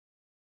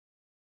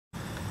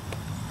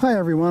Hi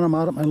everyone, I'm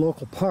out at my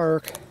local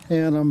park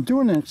and I'm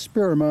doing an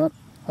experiment.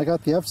 I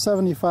got the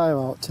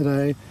F-75 out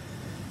today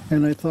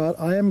and I thought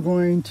I am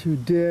going to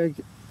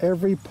dig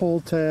every pull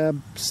tab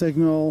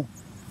signal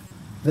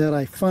that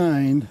I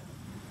find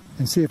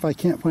and see if I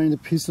can't find a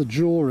piece of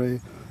jewelry.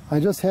 I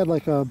just had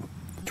like a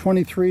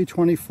 23,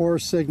 24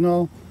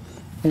 signal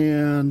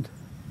and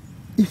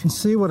you can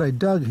see what I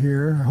dug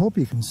here. I hope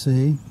you can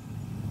see.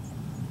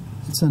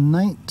 It's a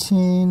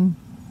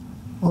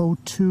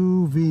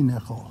 1902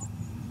 V-nickel.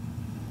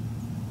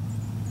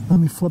 Let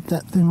me flip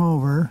that thing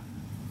over.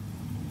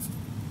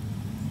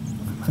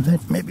 I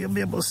think maybe you'll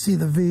be able to see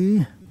the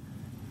V.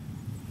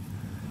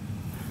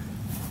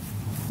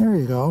 There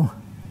you go.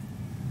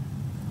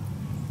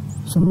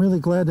 So I'm really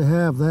glad to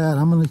have that.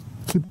 I'm going to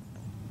keep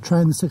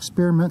trying this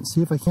experiment and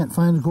see if I can't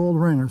find a gold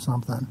ring or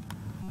something.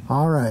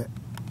 All right.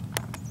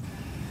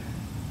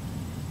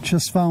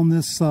 Just found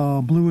this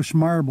bluish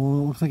marble.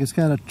 It looks like it's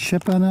got a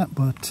chip in it,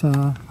 but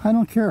I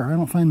don't care. I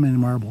don't find many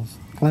marbles.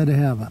 Glad to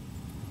have it.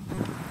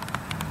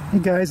 Hey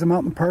guys, I'm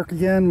out in the park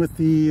again with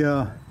the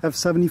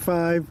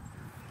F-75,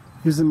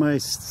 using my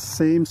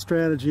same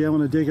strategy. I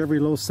want to dig every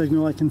low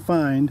signal I can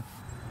find,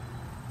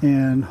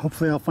 and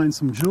hopefully I'll find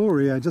some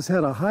jewelry. I just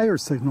had a higher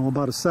signal,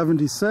 about a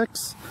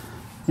 76,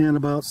 and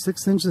about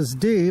 6 inches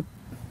deep,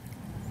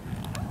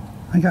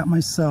 I got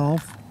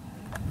myself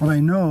what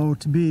I know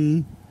to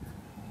be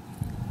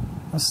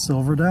a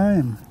silver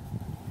dime.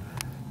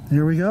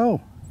 There we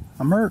go,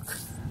 a Merc.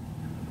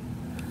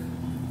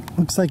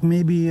 Looks like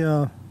maybe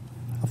a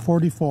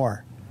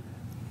 44.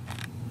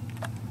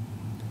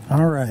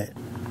 All right.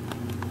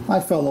 Hi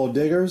fellow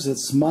diggers,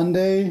 it's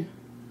Monday,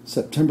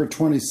 September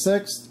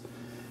 26th,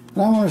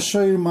 and I want to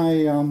show you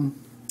my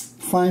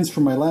finds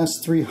for my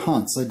last 3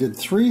 hunts. I did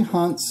 3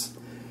 hunts,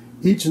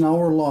 each an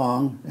hour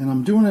long, and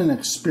I'm doing an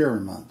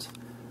experiment.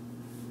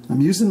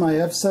 I'm using my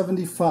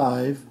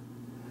F-75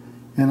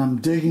 and I'm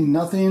digging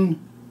nothing,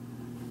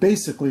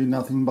 basically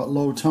nothing but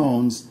low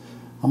tones.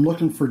 I'm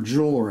looking for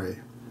jewelry.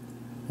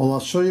 Well,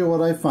 I'll show you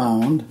what I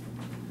found.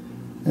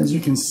 As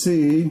you can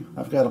see,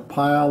 I've got a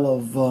pile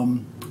of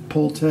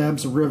pull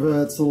tabs,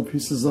 rivets, little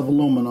pieces of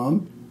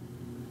aluminum.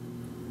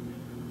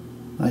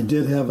 I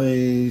did have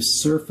a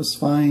surface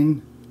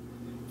fine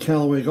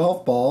Callaway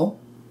golf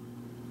ball.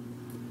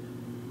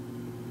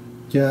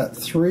 Got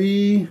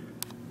 3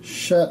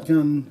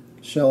 shotgun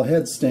shell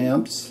head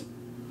stamps.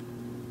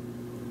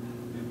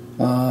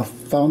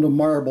 Found a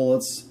marble.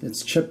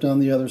 It's chipped on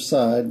the other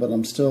side, but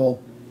I'm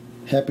still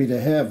happy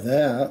to have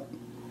that.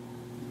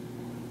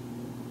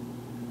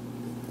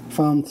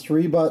 Found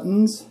 3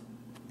 buttons,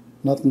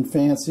 nothing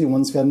fancy.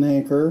 One's got an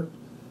anchor.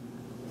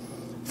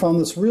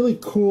 Found this really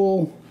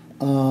cool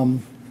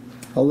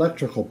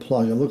electrical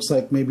plug. It looks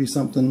like maybe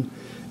something,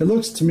 it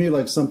looks to me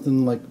like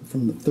something like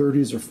from the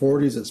 30s or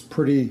 40s. It's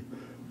pretty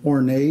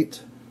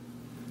ornate.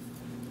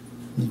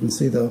 You can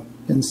see the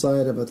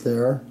inside of it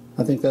there.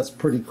 I think that's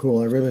pretty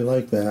cool. I really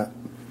like that.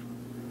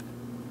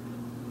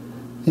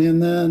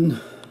 And then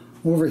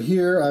over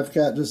here I've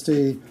got just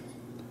a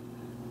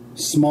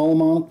small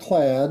amount of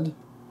clad.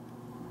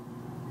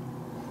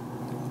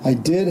 I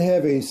did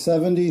have a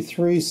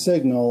 73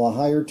 signal, a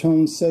higher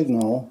tone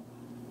signal,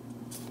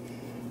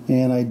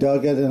 and I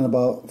dug it in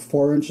about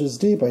 4 inches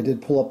deep. I did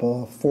pull up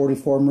a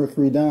 44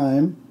 mercury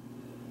dime,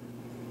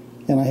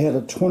 and I had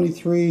a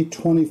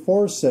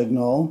 23-24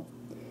 signal,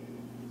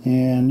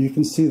 and you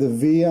can see the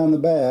V on the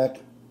back.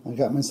 I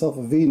got myself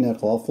a V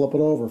nickel. I'll flip it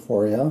over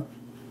for you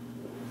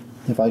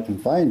if I can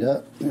find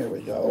it. There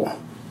we go.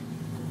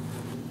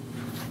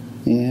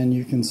 And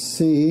you can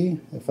see,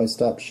 if I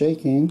stop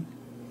shaking,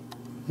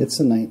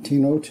 it's a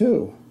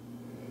 1902.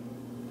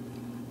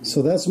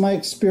 So that's my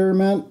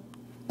experiment.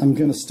 I'm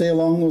going to stay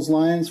along those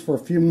lines for a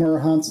few more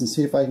hunts and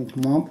see if I can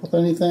come up with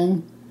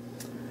anything.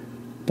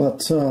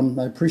 But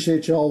I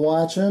appreciate you all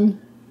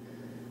watching.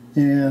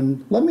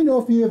 And let me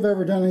know if you have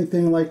ever done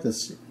anything like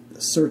this.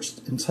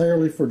 Searched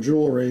entirely for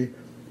jewelry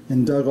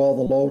and dug all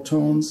the low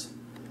tones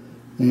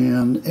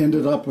and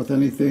ended up with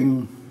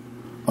anything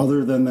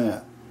other than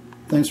that.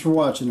 Thanks for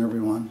watching,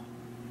 everyone.